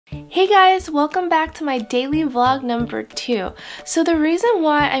Hey guys, welcome back to my daily vlog number 2. So the reason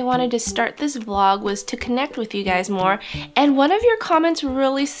why I wanted to start this vlog was to connect with you guys more, and one of your comments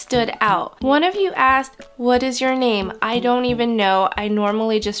really stood out. One of you asked, what is your name? I don't even know. I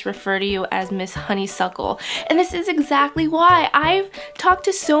normally just refer to you as Miss Honeysuckle. And this is exactly why. I've talked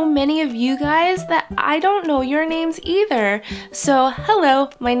to so many of you guys that I don't know your names either. So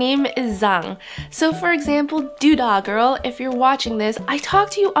hello, my name is Zhang. So for example, Doodah Girl, if you're watching this, I talk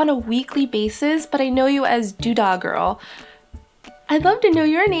to you on a weekly basis, but I know you as Doodah Girl. I'd love to know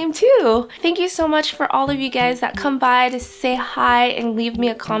your name too. Thank you so much for all of you guys that come by to say hi and leave me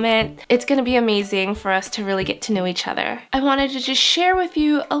a comment. It's gonna be amazing for us to really get to know each other. I wanted to just share with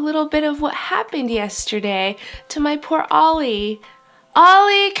you a little bit of what happened yesterday to my poor Ollie.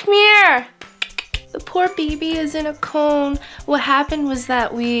 Ollie, come here! The poor baby is in a cone. What happened was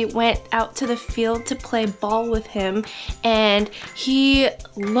that we went out to the field to play ball with him, and he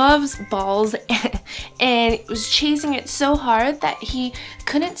loves balls and was chasing it so hard that he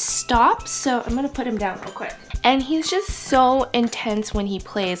couldn't stop. So I'm gonna put him down real quick. And he's just so intense when he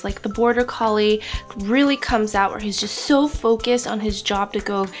plays. Like the border collie really comes out where he's just so focused on his job to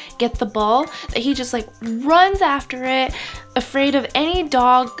go get the ball that he just like runs after it, afraid of any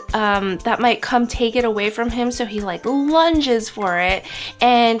dog that might come take it away from him, so he like lunges for it,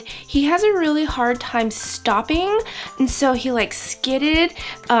 and he has a really hard time stopping, and so he like skidded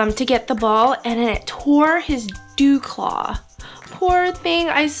to get the ball, and then it tore his dew claw. Poor thing.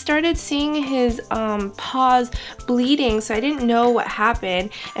 I started seeing his paws bleeding, so I didn't know what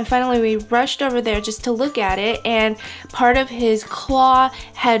happened, and finally we rushed over there just to look at it, and part of his claw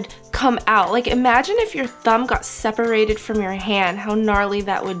had come out. Like imagine if your thumb got separated from your hand, how gnarly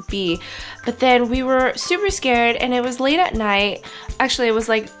that would be. But then we were super scared, and it was late at night. Actually it was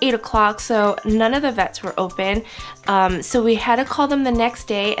like 8 o'clock, so none of the vets were open. So we had to call them the next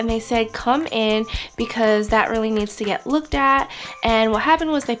day, and they said come in because that really needs to get looked at. And what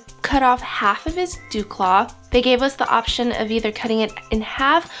happened was they cut off half of his dew claw. They gave us the option of either cutting it in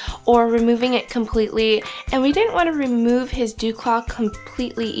half or removing it completely, and we didn't want to remove his dew claw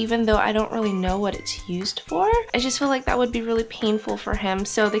completely, even though I don't really know what it's used for. I just feel like that would be really painful for him.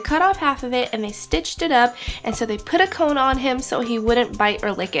 So they cut off half of it and they stitched it up, and so they put a cone on him so he wouldn't bite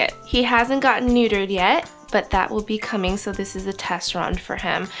or lick it. He hasn't gotten neutered yet, but that will be coming, so this is a test run for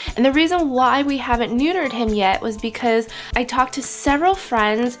him. And the reason why we haven't neutered him yet was because I talked to several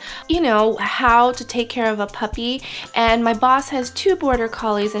friends, you know, how to take care of a puppy, and my boss has 2 border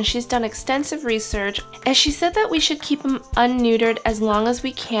collies and she's done extensive research, and she said that we should keep him unneutered as long as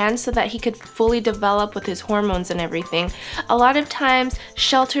we can so that he could fully develop with his hormones and everything. A lot of times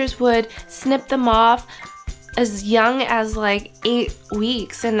shelters would snip them off as young as like 8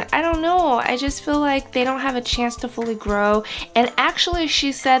 weeks, and I don't know, I just feel like they don't have a chance to fully grow. And actually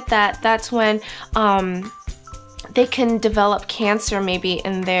she said that that's when they can develop cancer maybe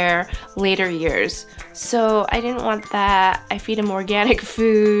in their later years. So I didn't want that. I feed him organic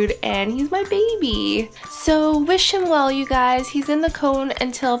food and he's my baby. So wish him well, you guys. He's in the cone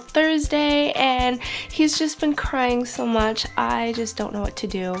until Thursday and he's just been crying so much. I just don't know what to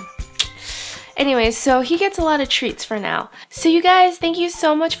do. Anyways, so he gets a lot of treats for now. So you guys, thank you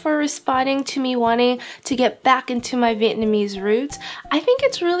so much for responding to me wanting to get back into my Vietnamese roots. I think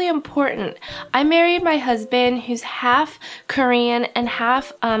it's really important. I married my husband who's half Korean and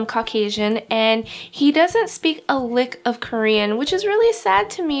half Caucasian, and he doesn't speak a lick of Korean, which is really sad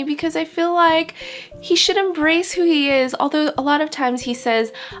to me because I feel like he should embrace who he is. Although a lot of times he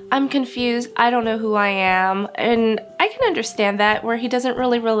says, I'm confused, I don't know who I am, and I can understand that, where he doesn't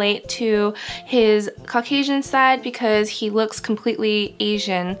really relate to his Caucasian side because he looks completely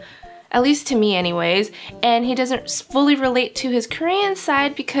Asian, at least to me anyways, and he doesn't fully relate to his Korean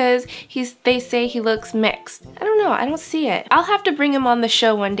side because they say he looks mixed. I don't know, I don't see it. I'll have to bring him on the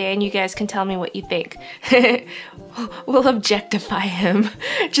show one day and you guys can tell me what you think. We'll objectify him.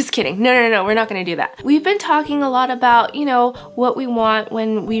 Just kidding. No, we're not gonna do that. We've been talking a lot about, you know, what we want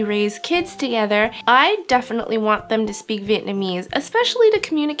when we raise kids together. I definitely want them to speak Vietnamese, especially to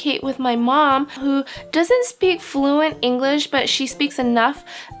communicate with my mom, who doesn't speak fluent English, but she speaks enough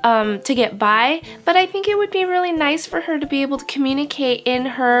to get by. But I think it would be really nice for her to be able to communicate in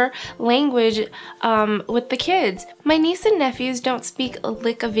her language with the kids. My niece and nephews don't speak a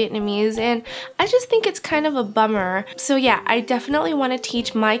lick of Vietnamese, and I just think it's kind of a bummer. So yeah, I definitely want to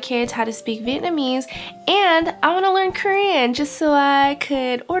teach my kids how to speak Vietnamese, and I want to learn Korean just so I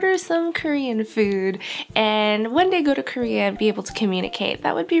could order some Korean food and one day go to Korea and be able to communicate.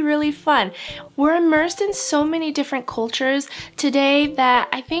 That would be really fun. We're immersed in so many different cultures today that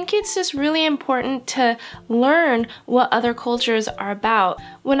I think it's just really important to learn what other cultures are about.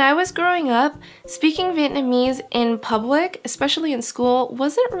 When I was growing up, speaking Vietnamese in public, especially in school,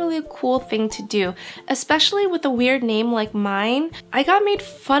 wasn't really a cool thing to do, especially with a weird name like mine. I got made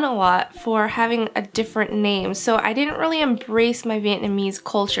fun a lot for having a different name, so I didn't really embrace my Vietnamese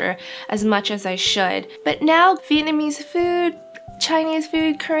culture as much as I should. But now, Vietnamese food, Chinese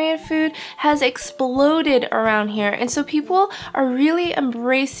food, Korean food has exploded around here, and so people are really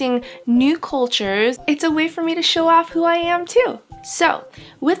embracing new cultures. It's a way for me to show off who I am too. So,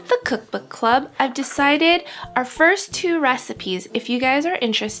 with the cookbook club, I've decided our first 2 recipes. If you guys are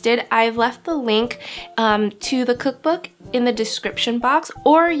interested, I've left the link to the cookbook in the description box,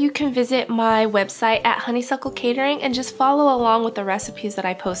 or you can visit my website at Honeysuckle Catering and just follow along with the recipes that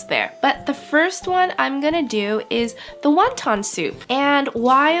I post there. But the first one I'm gonna do is the wonton soup. And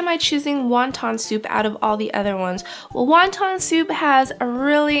why am I choosing wonton soup out of all the other ones? Well, wonton soup has a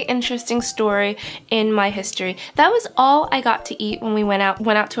really interesting story in my history. That was all I got to eat when we went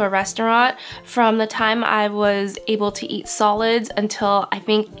out to a restaurant from the time I was able to eat solids until I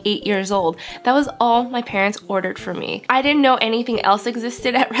think 8 years old. That was all my parents ordered for me. I didn't know anything else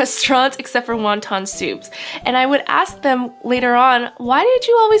existed at restaurants except for wonton soups. And I would ask them later on, why did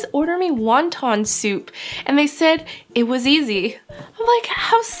you always order me wonton soup? And they said, it was easy. I'm like,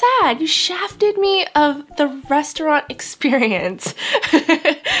 how sad. You shafted me of the restaurant experience.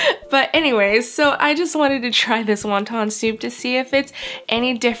 But anyways, so I just wanted to try this wonton soup to see if it's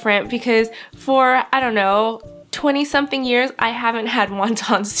any different, because for, I don't know, 20-something years, I haven't had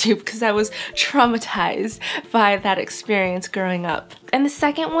wonton soup because I was traumatized by that experience growing up. And the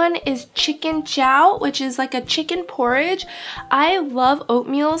second one is chicken chow, which is like a chicken porridge. I love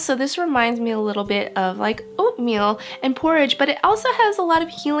oatmeal, so this reminds me a little bit of like oatmeal and porridge, but it also has a lot of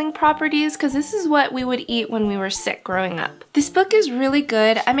healing properties because this is what we would eat when we were sick growing up. This book is really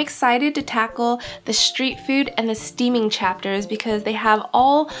good. I'm excited to tackle the street food and the steaming chapters because they have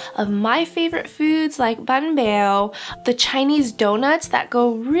all of my favorite foods like bánh bèo, the Chinese donuts that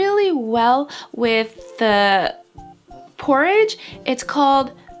go really well with the porridge. It's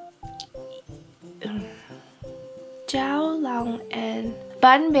called Jiao Long and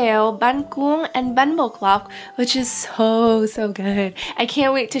bánh bèo, bánh cuông, and bánh bột lọc, which is so good. I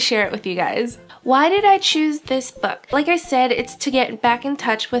can't wait to share it with you guys. Why did I choose this book? Like I said, it's to get back in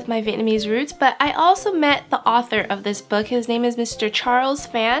touch with my Vietnamese roots, but I also met the author of this book. His name is Mr. Charles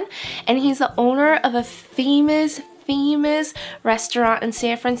Phan, and he's the owner of a famous restaurant in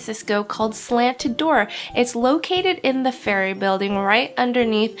San Francisco called Slanted Door. It's located in the Ferry Building right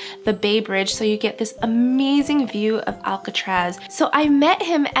underneath the Bay Bridge, so you get this amazing view of Alcatraz. So I met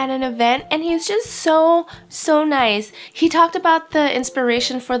him at an event and he's just so nice. He talked about the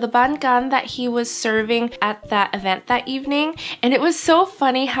inspiration for the bánh căn that he was serving at that event that evening, and it was so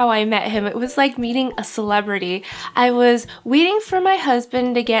funny how I met him. It was like meeting a celebrity. I was waiting for my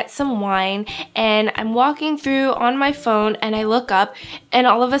husband to get some wine, and I'm walking through on my phone and I look up and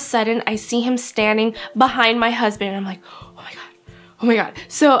all of a sudden I see him standing behind my husband and I'm like, oh my god.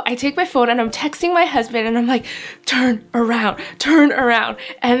 So I take my phone and I'm texting my husband and I'm like, turn around.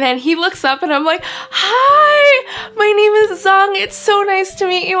 And then he looks up and I'm like, hi, my name is Zong. It's so nice to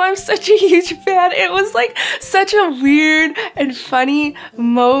meet you. I'm such a huge fan. It was like such a weird and funny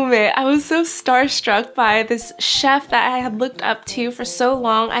moment. I was so starstruck by this chef that I had looked up to for so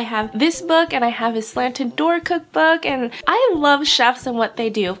long. I have this book and I have his Slanted Door cookbook, and I love chefs and what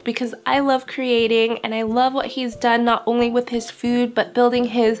they do because I love creating and I love what he's done not only with his food but building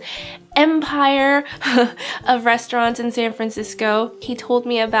his empire of restaurants in San Francisco. He told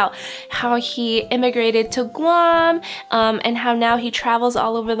me about how he immigrated to Guam and how now he travels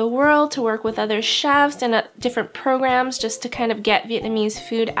all over the world to work with other chefs and different programs just to kind of get Vietnamese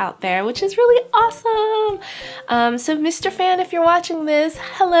food out there, which is really awesome. So Mr. Phan, if you're watching this,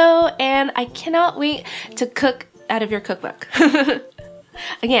 hello, and I cannot wait to cook out of your cookbook.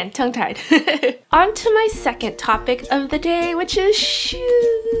 Again, tongue-tied. On to my second topic of the day, which is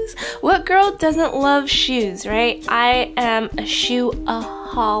shoes. What girl doesn't love shoes, right? I am a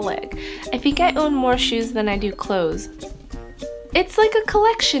shoeaholic. I think I own more shoes than I do clothes. It's like a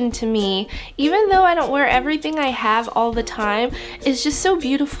collection to me. Even though I don't wear everything I have all the time, it's just so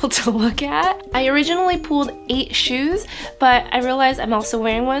beautiful to look at. I originally pulled 8 shoes, but I realized I'm also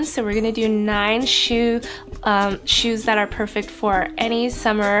wearing one, so we're gonna do 9 shoes that are perfect for any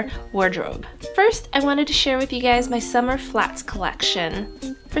summer wardrobe. First, I wanted to share with you guys my summer flats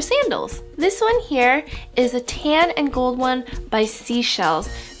collection for sandals. This one here is a tan and gold one by Seychelles.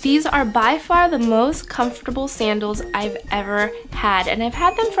 These are by far the most comfortable sandals I've ever had, and I've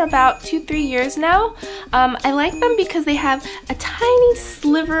had them for about 2-3 years now. I like them because they have a tiny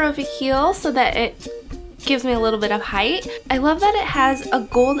sliver of a heel so that it gives me a little bit of height. I love that it has a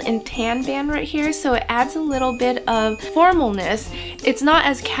gold and tan band right here, so it adds a little bit of formalness. It's not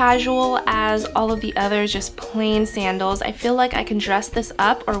as casual as all of the others, just plain sandals. I feel like I can dress this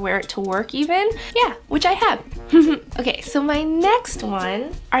up or wear it to work even. Yeah, which I have. Okay, so my next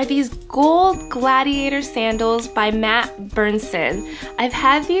one are these gold gladiator sandals by Bernson. I've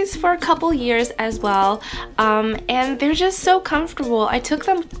had these for a couple years as well, and they're just so comfortable. I took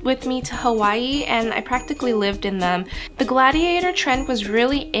them with me to Hawaii and I practically lived in them. The gladiator trend was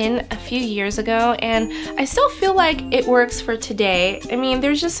really in a few years ago, and I still feel like it works for today. I mean,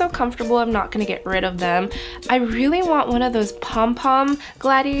 they're just so comfortable, I'm not gonna get rid of them. I really want one of those pom-pom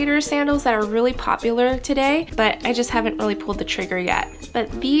gladiator sandals that are really popular today, but I just haven't really pulled the trigger yet. But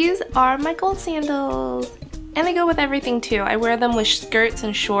these are my gold sandals. And they go with everything too. I wear them with skirts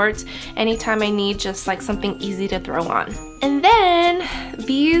and shorts anytime I need just like something easy to throw on. And then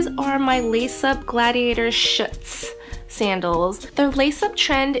these are my lace-up gladiator Schutz sandals. The lace-up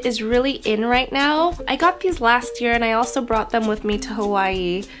trend is really in right now. I got these last year and I also brought them with me to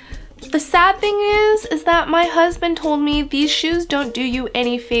Hawaii. The sad thing is that my husband told me these shoes don't do you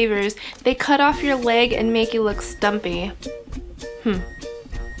any favors. They cut off your leg and make you look stumpy.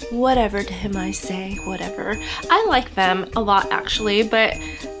 Whatever to him I say, whatever. I like them a lot actually, but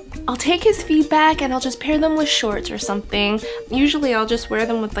I'll take his feedback and I'll just pair them with shorts or something. Usually I'll just wear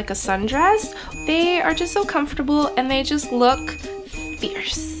them with like a sundress. They are just so comfortable and they just look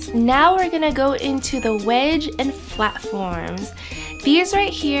fierce. Now we're gonna go into the wedge and platforms. These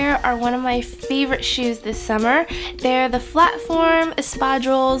right here are one of my favorite shoes this summer. They're the Flatform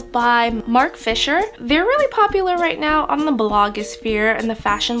Espadrilles by Marc Fisher. They're really popular right now on the blogosphere and the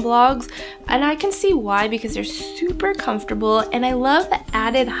fashion blogs, and I can see why, because they're super comfortable and I love the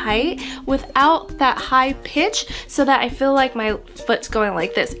added height without that high pitch so that I feel like my foot's going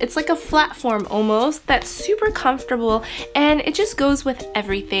like this. It's like a platform almost that's super comfortable and it just goes with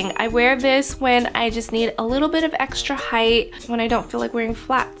everything. I wear this when I just need a little bit of extra height, when I don't feel like wearing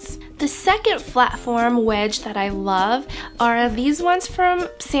flats. The second platform wedge that I love are these ones from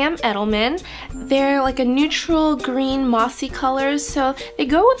Edelman. They're like a neutral green mossy colors, so they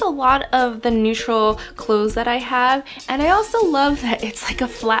go with a lot of the neutral clothes that I have, and I also love that it's like a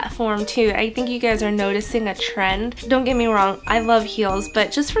platform too. I think you guys are noticing a trend. Don't get me wrong, I love heels,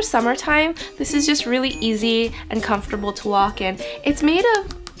 but just for summertime, this is just really easy and comfortable to walk in. It's made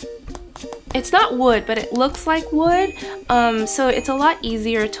of, it's not wood, but it looks like wood, so it's a lot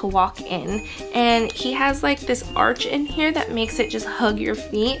easier to walk in. And he has like this arch in here that makes it just hug your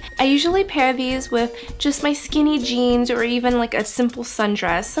feet. I usually pair these with just my skinny jeans or even like a simple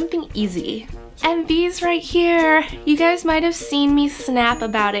sundress, something easy. And these right here, you guys might have seen me snap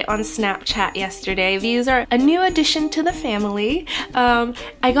about it on Snapchat yesterday. These are a new addition to the family.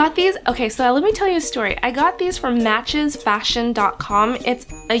 I got these, okay, so let me tell you a story. I got these from matchesfashion.com. It's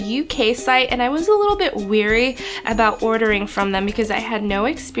a UK site, and I was a little bit weary about ordering from them because I had no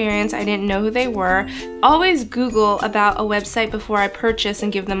experience. I didn't know who they were. Always Google about a website before I purchase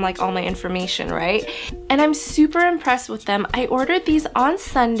and give them like all my information, right? And I'm super impressed with them. I ordered these on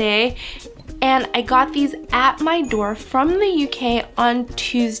Sunday, and I got these at my door from the UK on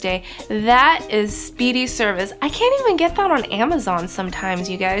Tuesday. That is speedy service. I can't even get that on Amazon sometimes,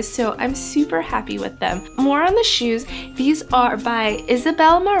 you guys, so I'm super happy with them. More on the shoes. These are by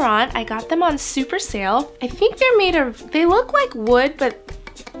Isabel Marant. I got them on super sale. I think they're made of, they look like wood, but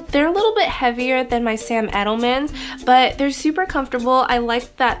they're a little bit heavier than my Edelmans, but they're super comfortable. I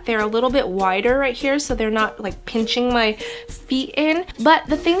like that they're a little bit wider right here, so they're not like pinching my feet in. But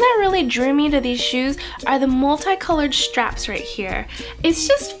the thing that really drew me to these shoes are the multicolored straps right here. It's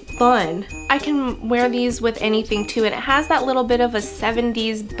just fun. I can wear these with anything too, and it has that little bit of a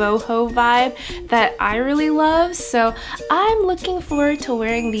 70s boho vibe that I really love, so I'm looking forward to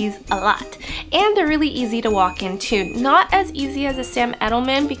wearing these a lot. And they're really easy to walk in too. Not as easy as a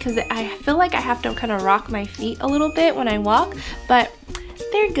Edelman because I feel like I have to kind of rock my feet a little bit when I walk, but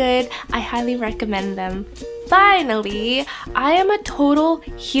they're good. I highly recommend them. Finally, I am a total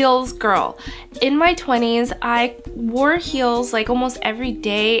heels girl. In my 20s, I wore heels like almost every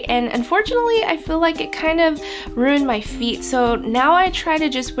day, and unfortunately, I feel like it kind of ruined my feet. So now I try to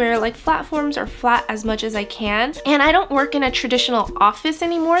just wear like platforms or flat as much as I can. And I don't work in a traditional office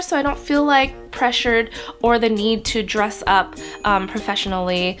anymore, so I don't feel like pressured or the need to dress up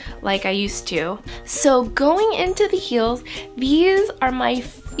professionally like I used to. So going into the heels, these are my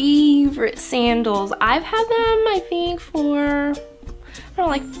favorite sandals. I've had them, I think, for I don't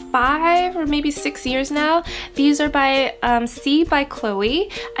know, like 5 or maybe 6 years now. These are by C by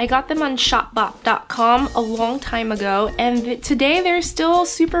Chloe. I got them on shopbop.com a long time ago, and today they're still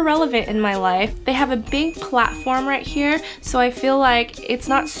super relevant in my life. They have a big platform right here, so I feel like it's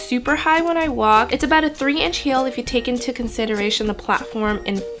not super high when I walk. It's about a 3-inch heel if you take into consideration the platform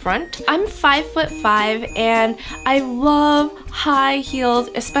in front. I'm 5'5" and I love high heels,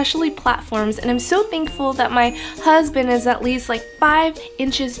 especially platforms, and I'm so thankful that my husband is at least like 5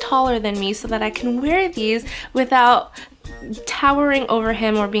 inches taller than me so that I can wear these without towering over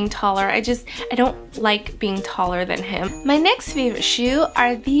him or being taller. I don't like being taller than him. My next favorite shoe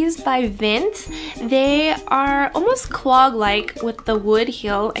are these by Vince. They are almost clog-like with the wood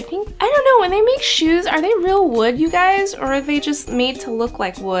heel. I don't know, when they make shoes, are they real wood, you guys, or are they just made to look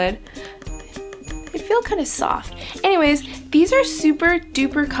like wood? They feel kind of soft. Anyways, these are super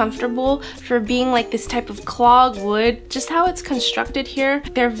duper comfortable for being like this type of clog wood. Just how it's constructed here.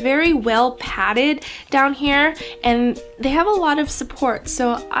 They're very well padded down here and they have a lot of support.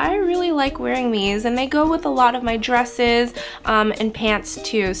 So I really like wearing these, and they go with a lot of my dresses and pants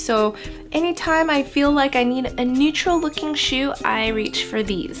too. So anytime I feel like I need a neutral looking shoe, I reach for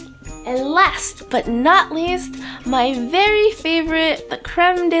these. And last but not least, my very favorite, the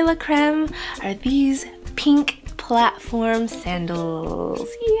creme de la creme, are these pink platform sandals.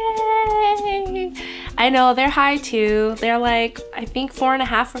 Yay! I know they're high too. They're like, I think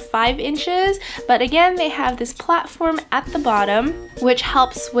 4.5 or 5 inches, but again, they have this platform at the bottom, which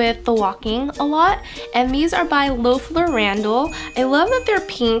helps with the walking a lot. And these are by Loeffler Randall. I love that they're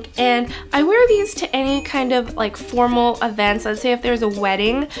pink, and I wear these to any kind of like formal events. Let's say if there's a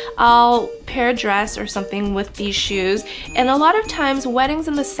wedding, I'll pair a dress or something with these shoes. And a lot of times weddings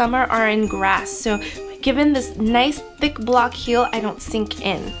in the summer are in grass, so given this nice thick block heel, I don't sink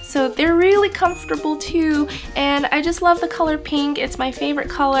in. So they're really comfortable too, and I just love the color pink. It's my favorite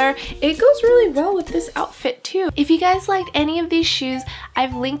color. It goes really well with this outfit too. If you guys liked any of these shoes,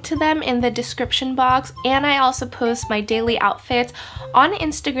 I've linked to them in the description box, and I also post my daily outfits on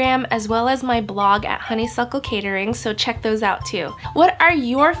Instagram as well as my blog at Honeysuckle Catering, so check those out too. What are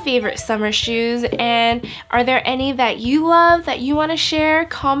your favorite summer shoes, and are there any that you love that you want to share?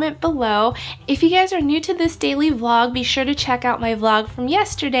 Comment below. If you guys are new to this daily vlog, be sure to check out my vlog from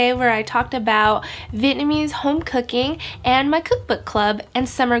yesterday where I talked about Vietnamese home cooking and my cookbook club and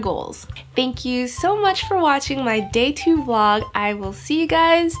summer goals. Thank you so much for watching my day 2 vlog. I will see you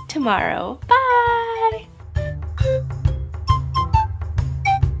guys tomorrow. Bye!